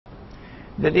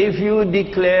that if you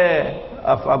declare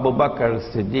of Abu Bakr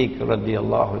as-Siddiq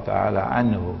radiallahu ta'ala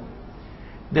anhu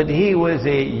that he was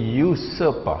a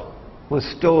usurper who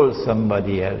stole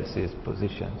somebody else's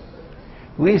position,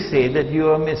 we say that you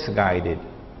are misguided.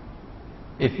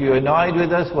 If you're annoyed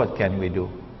with us, what can we do?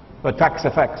 But facts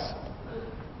are facts.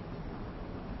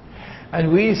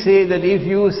 And we say that if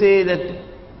you say that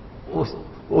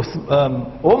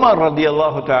Umar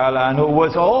radiallahu ta'ala anhu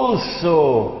was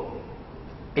also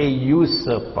a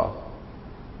usurper,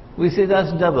 we say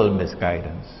that's double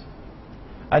misguidance.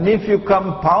 And if you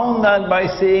compound that by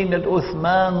saying that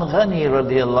Uthman Ghani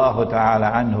radiallahu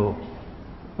ta'ala anhu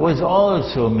was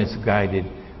also misguided,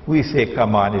 we say,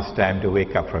 come on, it's time to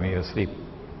wake up from your sleep.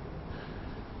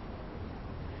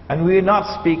 And we're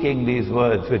not speaking these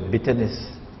words with bitterness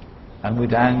and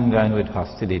with anger and with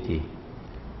hostility.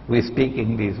 We're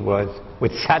speaking these words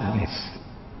with sadness.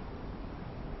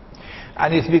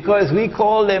 And it's because we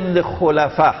call them the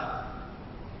khulafa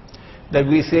that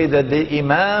we say that the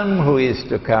Imam who is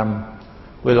to come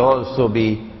will also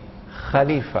be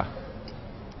Khalifa.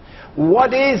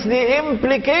 What is the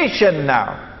implication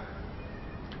now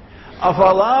of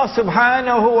Allah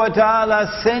subhanahu wa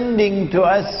ta'ala sending to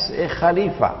us a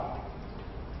Khalifa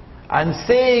and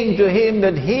saying to him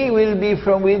that he will be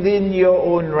from within your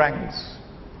own ranks?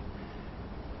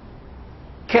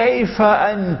 كيف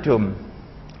أنتم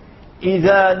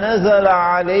إذا نزل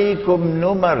عليكم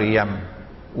مريم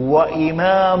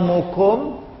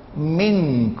وَإِمَامُكُمْ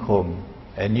مِنْكُمْ,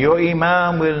 and your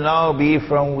Imam will now be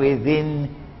from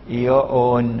within your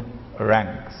own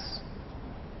ranks.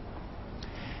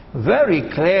 Very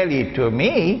clearly to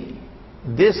me,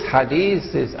 this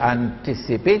hadith is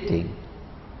anticipating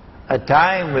a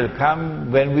time will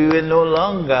come when we will no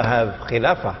longer have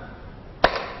Khilafah.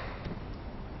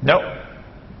 No.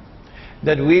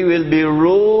 That we will be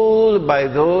ruled by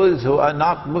those who are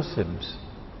not Muslims.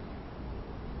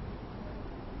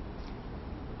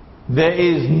 There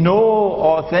is no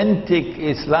authentic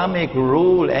Islamic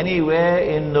rule anywhere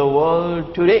in the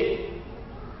world today,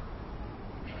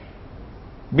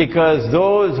 because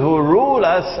those who rule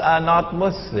us are not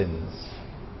Muslims.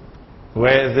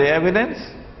 Where is the evidence?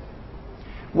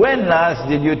 When last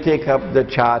did you take up the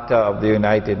Charter of the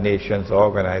United Nations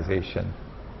Organization?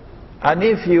 And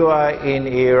if you are in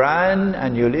Iran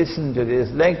and you listen to this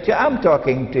lecture, I'm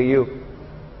talking to you.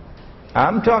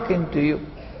 I'm talking to you.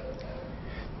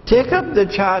 Take up the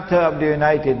Charter of the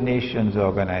United Nations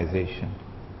Organization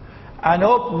and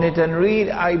open it and read,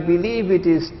 I believe it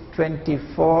is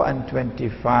 24 and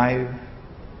 25.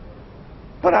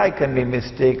 But I can be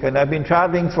mistaken. I've been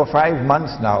traveling for 5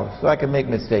 months now, so I can make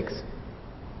mistakes.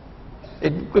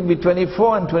 It could be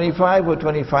 24 and 25 or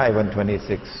 25 and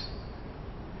 26.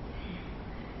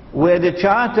 Where the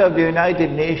Charter of the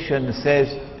United Nations says,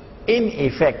 in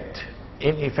effect,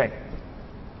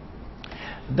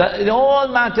 that in all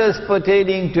matters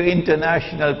pertaining to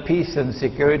international peace and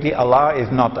security, Allah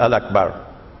is not Al-Akbar.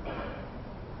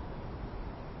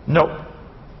 No.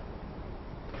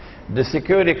 The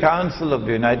Security Council of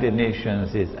the United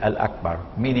Nations is Al-Akbar,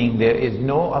 meaning there is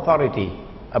no authority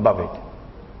above it.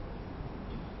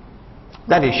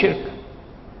 That is shirk.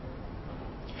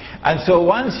 And so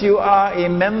once you are a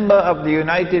member of the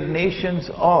United Nations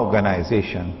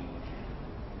Organization,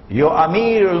 your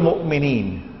Amir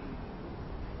al-Mu'mineen,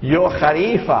 your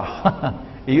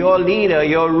Khalifa, your leader,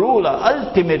 your ruler,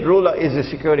 ultimate ruler is the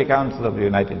Security Council of the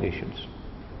United Nations.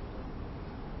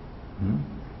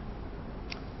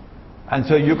 And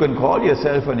so you can call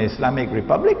yourself an Islamic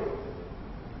Republic,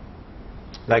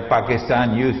 like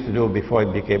Pakistan used to do before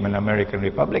it became an American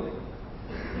Republic.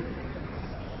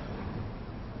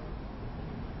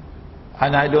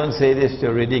 And I don't say this to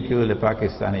ridicule the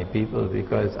Pakistani people,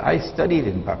 because I studied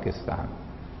in Pakistan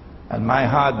and my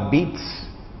heart beats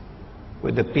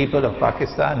with the people of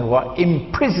Pakistan who are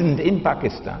imprisoned in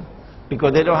Pakistan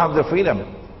because they don't have the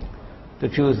freedom to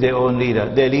choose their own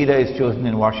leader. Their leader is chosen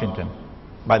in Washington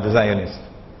by the Zionists.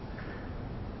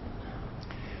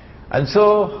 And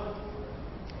so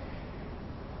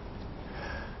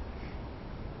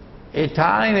a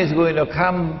time is going to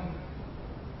come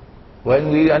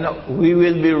when we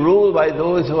will be ruled by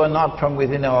those who are not from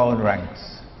within our own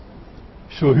ranks.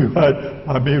 So you had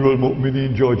Amir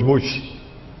al-Mu'mineen George Bush.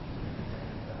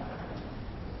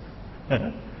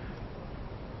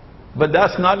 But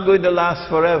that's not going to last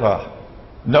forever.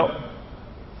 No.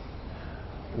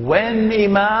 When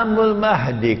Imam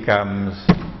al-Mahdi comes,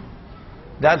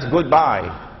 that's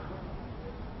goodbye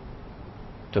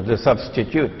to the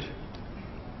substitute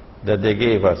that they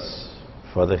gave us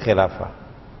for the Khilafah.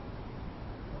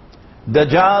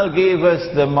 Dajjal gave us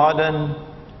the modern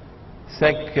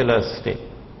secular state.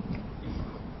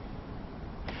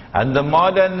 And the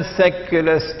modern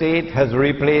secular state has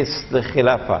replaced the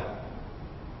Khilafah.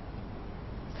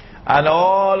 And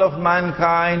all of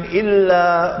mankind,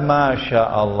 illa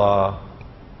masha'Allah,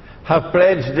 have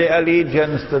pledged their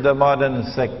allegiance to the modern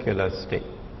secular state,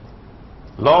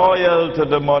 loyal to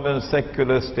the modern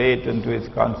secular state and to its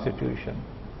constitution.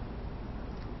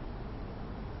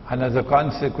 And as a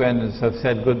consequence have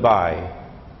said goodbye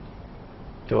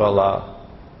to Allah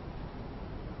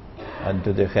and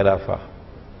to the Khilafah.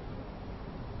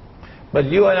 But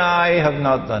you and I have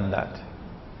not done that.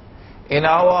 In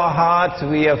our hearts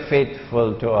we are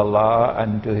faithful to Allah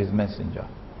and to His Messenger.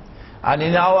 And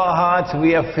in our hearts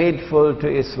we are faithful to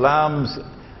Islam's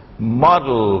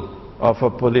model of a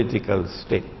political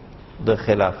state, the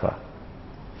Khilafah.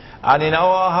 And in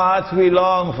our hearts we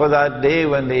long for that day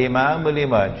when the Imam will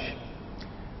emerge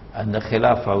and the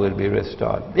Khilafah will be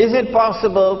restored. Is it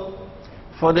possible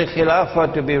for the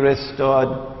Khilafah to be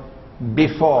restored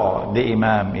before the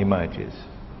Imam emerges?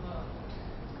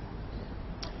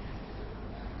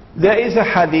 There is a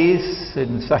hadith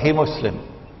in Sahih Muslim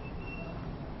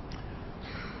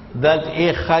that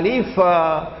a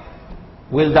Khalifa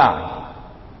will die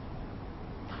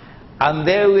and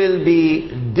there will be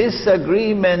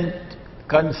disagreement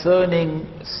concerning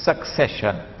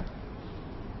succession.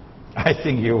 I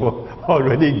think you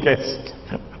already guessed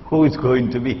who it's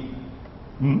going to be.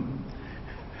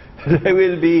 There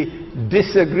will be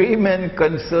disagreement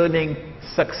concerning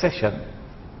succession.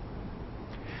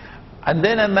 And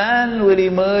then a man will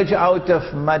emerge out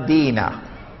of Medina.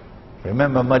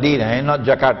 Remember Medina, not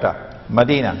Jakarta,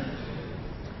 Medina.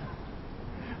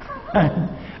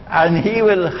 And he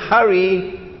will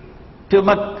hurry to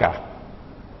Mecca.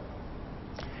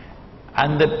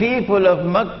 And the people of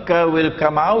Mecca will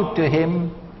come out to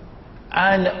him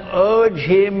and urge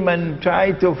him and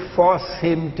try to force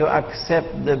him to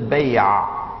accept the bay'ah.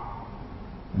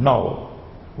 No,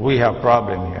 we have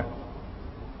problem here.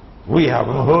 We have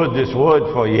heard this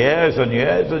word for years and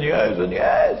years and years and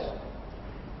years.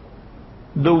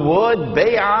 The word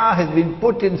bay'ah has been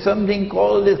put in something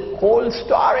called the cold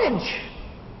storage.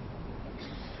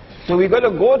 So we've got to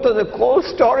go to the cold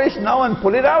storage now and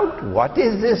pull it out. What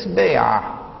is this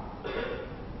bay'ah?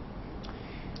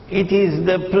 It is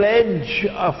the pledge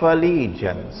of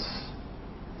allegiance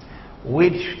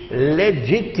which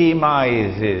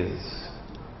legitimizes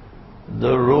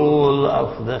the rule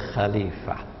of the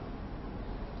Khalifa.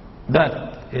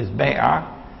 That is bay'ah,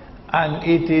 and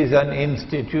it is an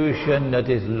institution that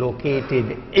is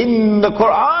located in the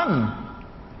Quran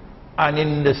and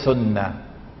in the Sunnah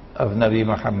of Nabi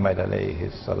Muhammad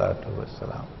alayhi salatu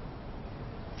wasalam.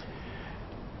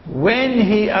 When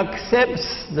he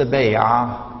accepts the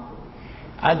bay'ah,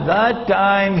 at that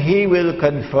time he will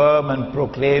confirm and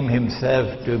proclaim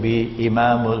himself to be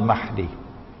Imam Mahdi.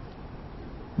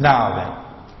 Now then,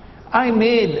 I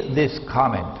made this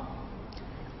comment,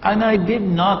 and I did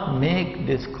not make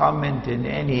this comment in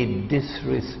any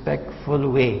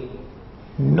disrespectful way.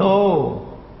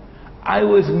 No, I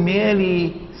was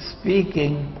merely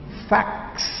speaking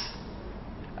facts.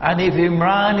 And if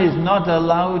Imran is not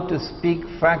allowed to speak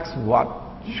facts, what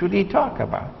should he talk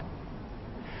about?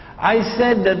 I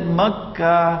said that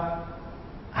Mecca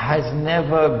has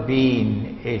never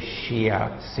been a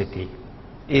Shia city.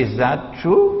 Is that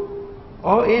true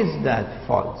or is that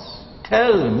false?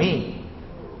 Tell me.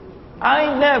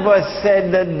 I never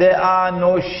said that there are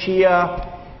no Shia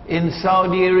in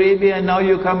Saudi Arabia, and now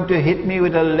you come to hit me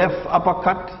with a left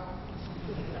uppercut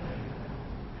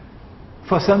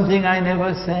for something I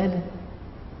never said.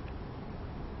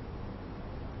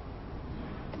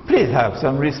 Please have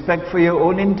some respect for your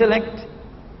own intellect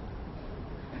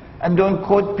and don't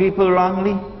quote people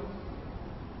wrongly.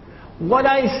 What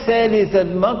I said is that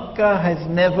Mecca has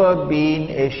never been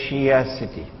a Shia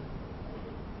city.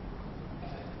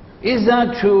 Is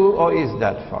that true or is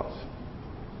that false?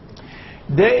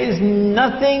 There is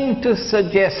nothing to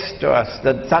suggest to us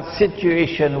that that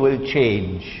situation will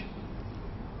change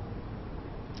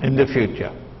in the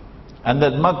future, and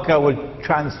that Mecca will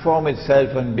transform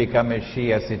itself and become a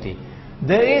Shia city.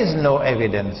 There is no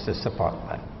evidence to support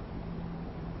that.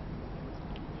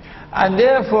 And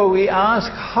therefore we ask,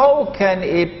 how can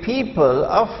a people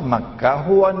of Mecca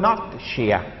who are not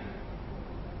Shia,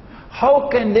 how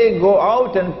can they go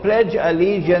out and pledge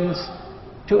allegiance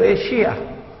to a Shia?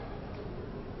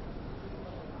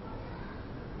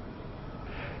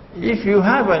 If you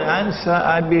have an answer,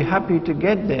 I'd be happy to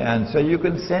get the answer. You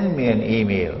can send me an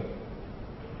email.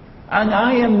 And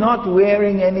I am not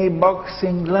wearing any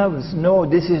boxing gloves. No,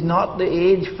 this is not the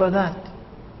age for that.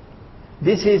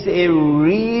 This is a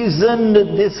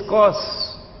reasoned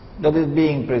discourse that is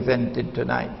being presented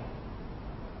tonight.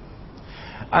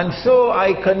 And so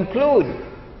I conclude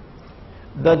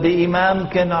that the Imam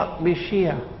cannot be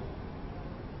Shia.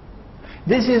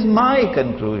 This is my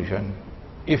conclusion.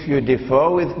 If you differ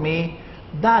with me,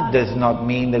 that does not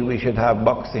mean that we should have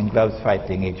boxing gloves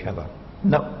fighting each other.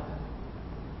 No.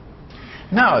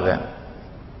 Now then,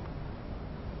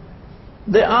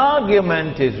 the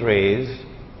argument is raised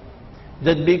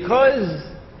that because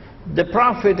the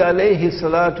Prophet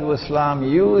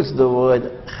ﷺ used the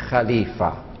word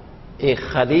Khalifa, a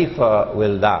Khalifa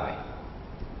will die.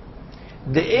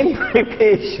 The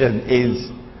implication is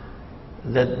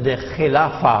that the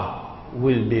Khilafah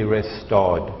will be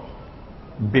restored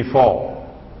before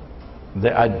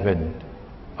the advent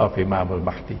of Imam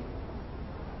al-Mahdi.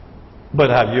 But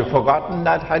have you forgotten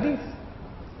that hadith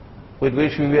with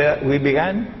which we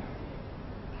began?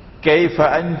 كيف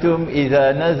أنتم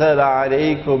إذا نزل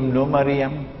عليكم ابن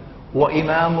مريم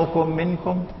وإمامكم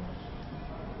منكم.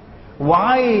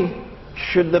 Why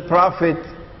should the Prophet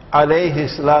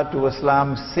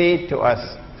ﷺ say to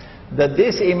us that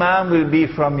this Imam will be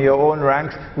from your own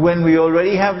ranks when we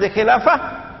already have the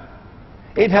Khilafah?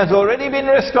 It has already been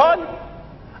restored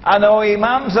and our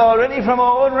Imams are already from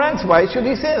our own ranks. Why should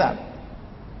he say that?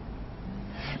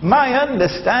 My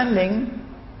understanding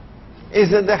is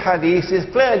that the hadith is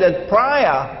clear that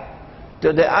prior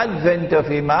to the advent of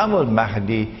Imam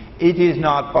al-Mahdi, it is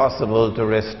not possible to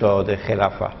restore the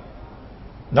Khilafah.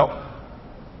 No.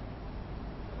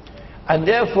 And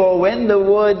therefore, when the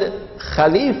word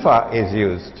Khalifa is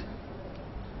used,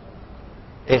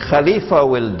 a Khalifa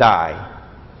will die.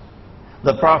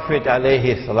 The Prophet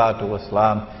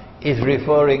ﷺ is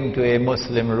referring to a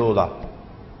Muslim ruler.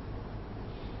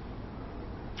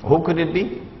 Who could it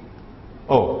be?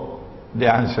 Oh, the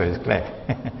answer is clear.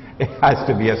 It has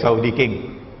to be a Saudi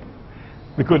king.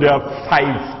 Because there are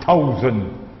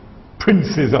 5,000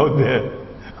 princes out there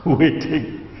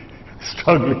waiting,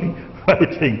 struggling,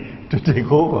 fighting to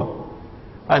take over.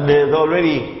 And there's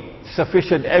already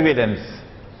sufficient evidence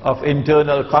of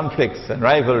internal conflicts and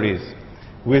rivalries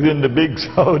within the big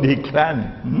Saudi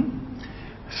clan.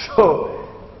 So,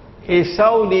 a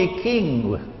Saudi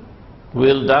king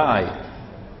will die.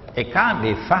 It can't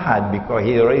be Fahad because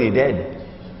he's already dead.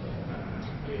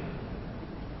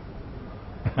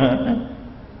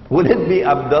 Would it be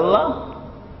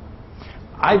Abdullah?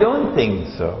 I don't think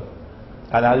so.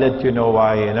 And I'll let you know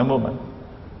why in a moment.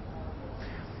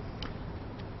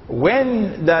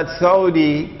 When that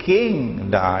Saudi king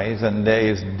dies and there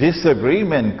is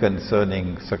disagreement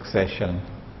concerning succession,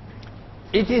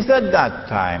 it is at that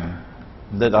time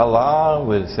that Allah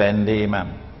will send the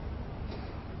Imam.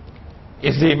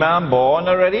 Is the Imam born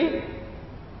already?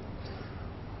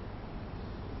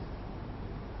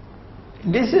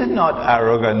 This is not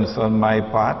arrogance on my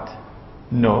part.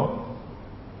 No.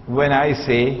 When I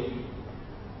say,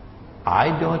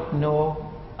 I don't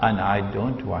know and I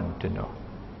don't want to know.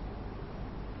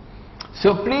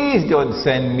 So please don't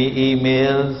send me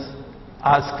emails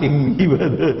asking me whether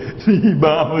the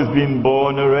Imam has been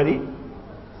born already.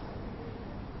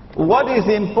 What is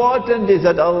important is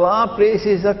that Allah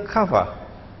places a cover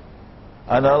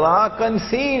and Allah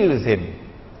conceals him.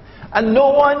 And no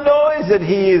one knows that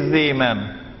he is the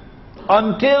Imam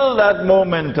until that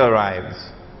moment arrives.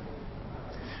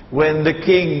 When the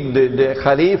king, the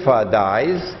Khalifa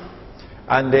dies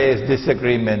and there is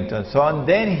disagreement and so on,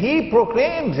 then he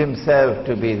proclaims himself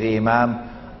to be the Imam.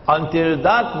 Until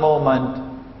that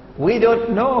moment, we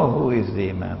don't know who is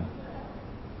the Imam.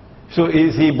 So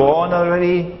is he born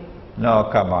already? No,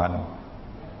 come on.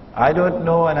 I don't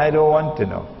know and I don't want to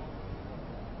know.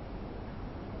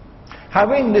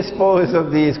 Having disposed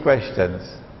of these questions,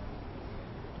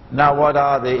 now what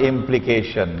are the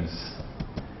implications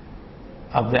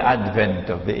of the advent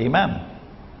of the Imam?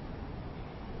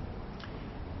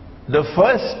 The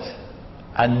first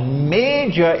and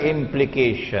major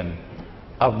implication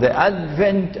of the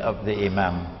advent of the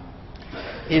Imam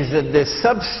is that the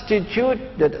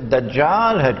substitute that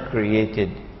Dajjal had created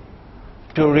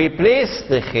to replace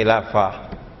the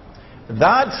Khilafah,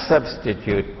 that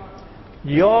substitute,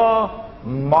 your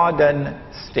modern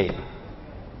state,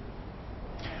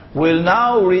 will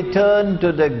now return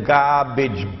to the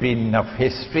garbage bin of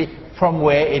history from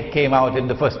where it came out in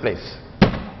the first place.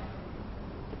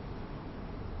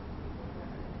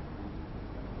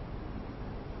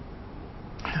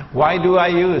 Why do I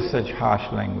use such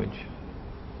harsh language?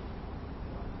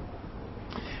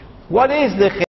 What is the